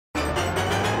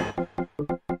Now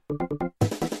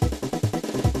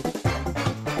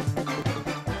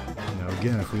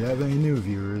again, if we have any new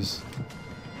viewers,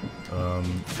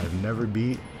 I've never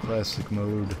beat Classic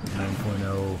Mode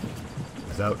 9.0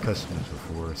 without customs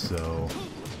before, so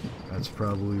that's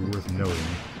probably worth noting.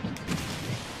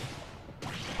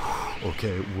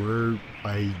 Okay,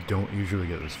 I don't usually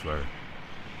get this far,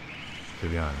 to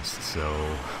be honest,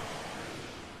 so...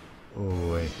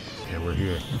 Oh wait, okay, we're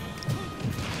here.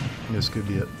 This could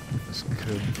be it. This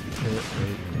could be it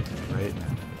right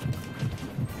now.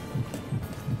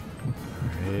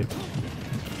 Alright.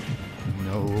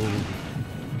 No.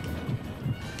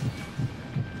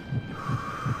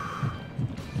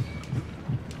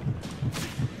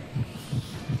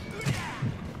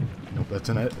 Nope, that's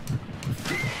in it.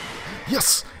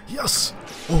 Yes! Yes!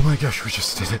 Oh my gosh, we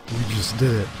just did it. We just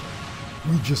did it.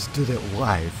 We just did it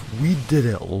live. We did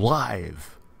it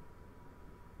live.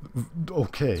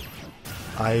 Okay.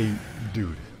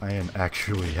 Dude, I am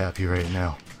actually happy right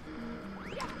now.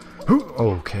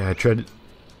 Okay, I tried to...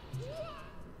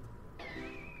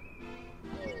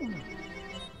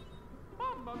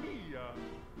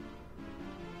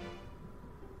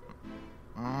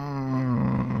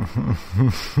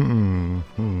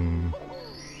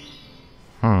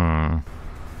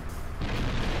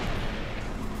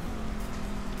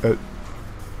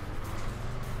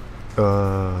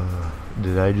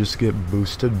 Did I just get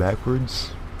boosted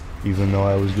backwards? Even though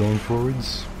I was going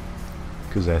forwards?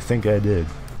 Because I think I did.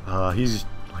 He's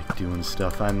like doing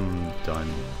stuff. I'm done.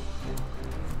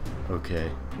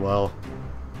 Okay, well,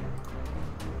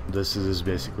 this is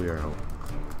basically our hope.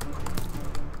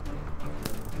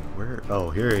 Where? Oh,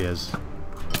 here he is.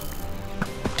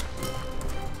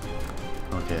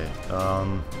 Okay,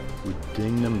 we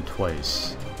dinged him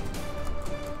twice.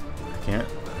 I can't.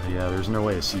 Yeah, there's no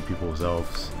way to see people's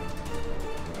elves.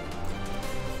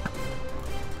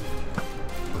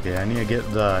 Okay, I need to get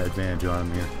the advantage on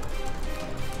him here.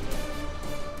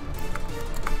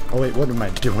 Oh wait, what am I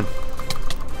doing?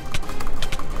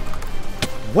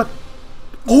 What?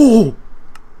 Oh!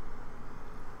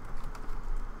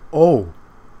 Oh!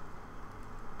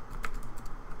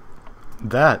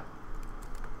 That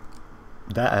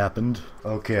happened.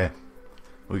 Okay.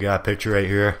 We got a picture right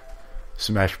here.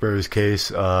 Smash Bros. Case.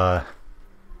 Let's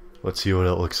see what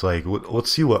it looks like.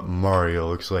 Let's see what Mario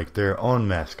looks like. Their own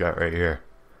mascot right here.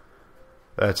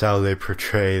 That's how they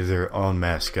portray their own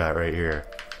mascot right here.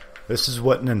 This is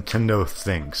what Nintendo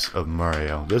thinks of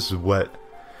Mario. This is what...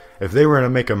 If they were to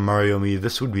make a Mario Mii,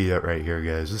 this would be it right here,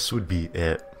 guys. This would be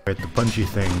it. Right, the punchy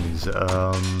things.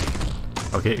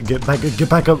 Okay, get back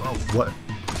up. Oh, what?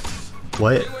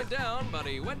 What? He went down, but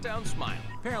he went down smiling.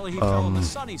 Apparently he fell on the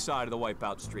sunny side of the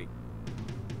Wipeout Street.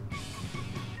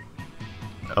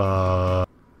 A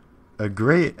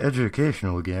great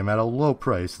educational game at a low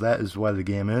price. That is why the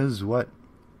game is what?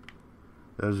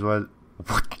 That is what?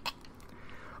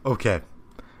 Okay.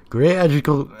 Great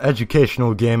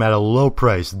educational game at a low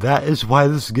price. That is why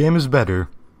this game is better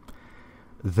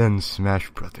than Smash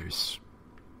Brothers.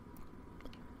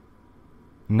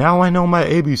 Now I know my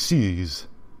ABCs.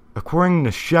 According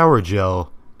to Shower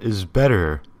Gel, is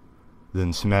better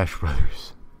than Smash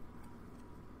Brothers.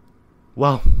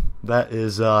 Well, that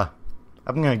is, I'm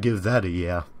gonna give that a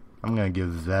yeah. I'm gonna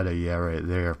give that a yeah right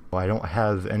there. I don't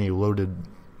have any loaded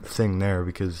thing there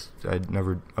because I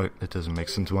never, it doesn't make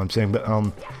sense what I'm saying, but,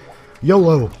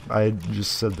 YOLO! I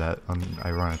just said that,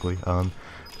 ironically.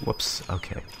 Whoops,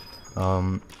 okay.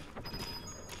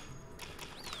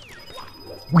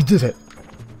 We did it!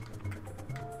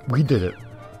 We did it.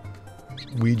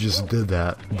 We just did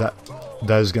that.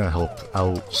 That is gonna help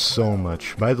out so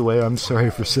much. By the way, I'm sorry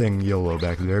for saying YOLO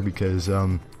back there because,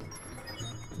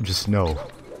 just no.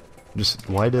 Just,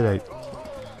 why did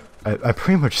I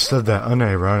pretty much said that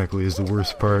unironically is the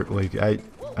worst part. Like,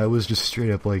 I was just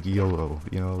straight up like YOLO,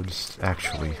 you know, just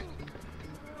actually.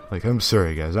 Like, I'm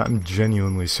sorry guys, I'm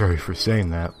genuinely sorry for saying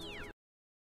that.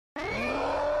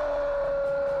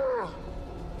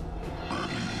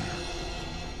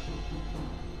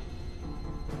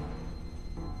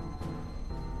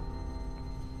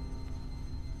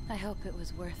 I hope it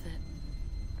was worth it.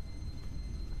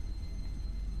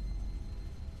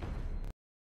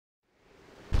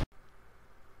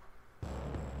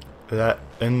 That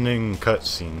ending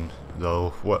cutscene, though,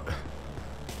 what?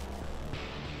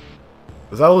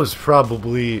 That was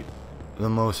probably the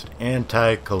most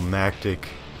anticlimactic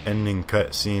ending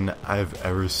cutscene I've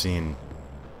ever seen.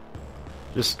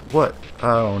 Just what?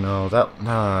 I don't know.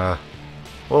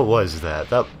 What was that?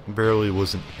 That barely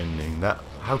was an ending.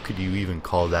 How could you even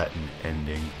call that an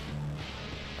ending?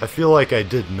 I feel like I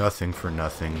did nothing for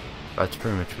nothing. That's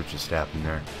pretty much what just happened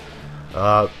there.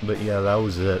 But yeah, that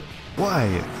was it. Why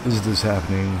is this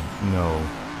happening? No.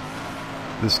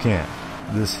 This can't.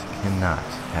 This cannot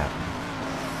happen.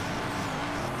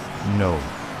 No.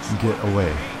 Get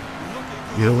away.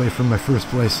 Get away from my first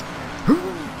place. Come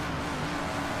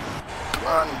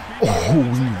on. Oh,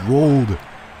 we rolled.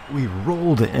 We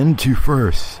rolled into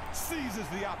first.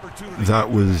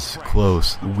 That was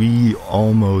close. We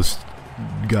almost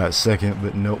got second,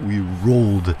 but no, we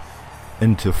rolled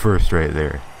into first right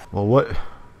there. Well, what?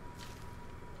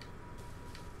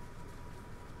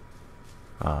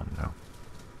 Oh, no.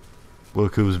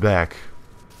 Look who's back.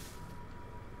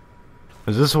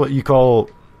 Is this what you call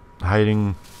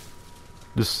hiding?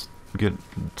 Just get...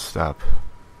 stop.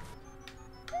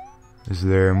 Is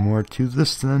there more to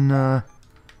this than, I'm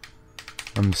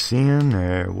seeing,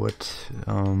 or what,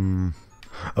 oh,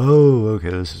 okay,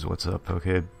 this is what's up,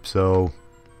 okay, so...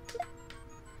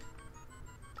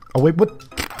 Oh, wait, what?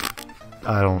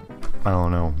 I don't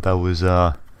know, that was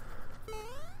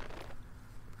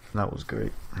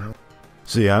great.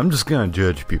 So yeah, I'm just gonna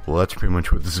judge people. That's pretty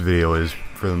much what this video is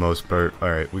for the most part.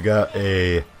 Alright, we got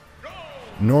a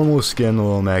normal skin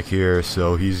Lil Mac here,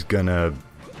 so he's gonna...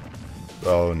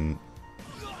 Oh,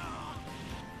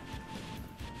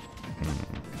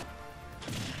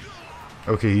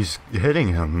 okay, he's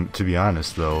hitting him, to be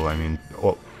honest, though. I mean,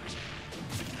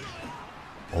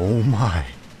 oh my.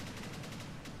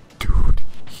 Dude,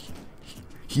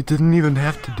 he didn't even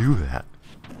have to do that.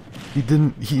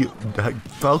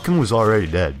 Falcon was already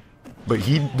dead, but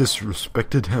he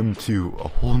disrespected him to a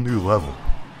whole new level.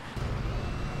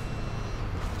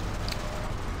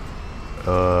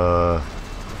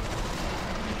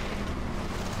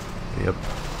 Yep.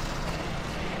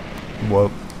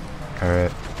 Well,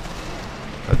 alright.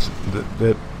 That's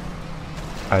that.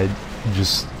 I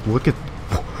just look at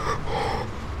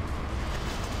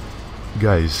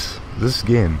guys. This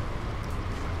game,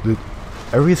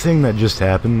 everything that just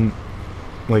happened,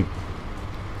 like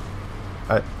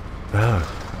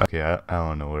okay, I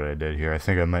don't know what I did here. I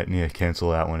think I might need to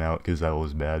cancel that one out because that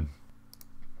was bad.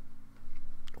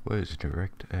 What is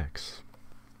DirectX?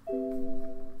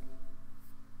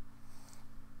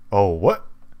 Oh, what?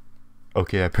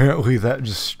 Okay, apparently that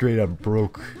just straight up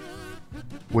broke.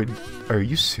 Wait, are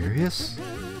you serious?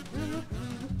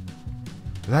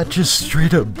 That just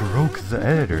straight up broke the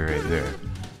editor right there.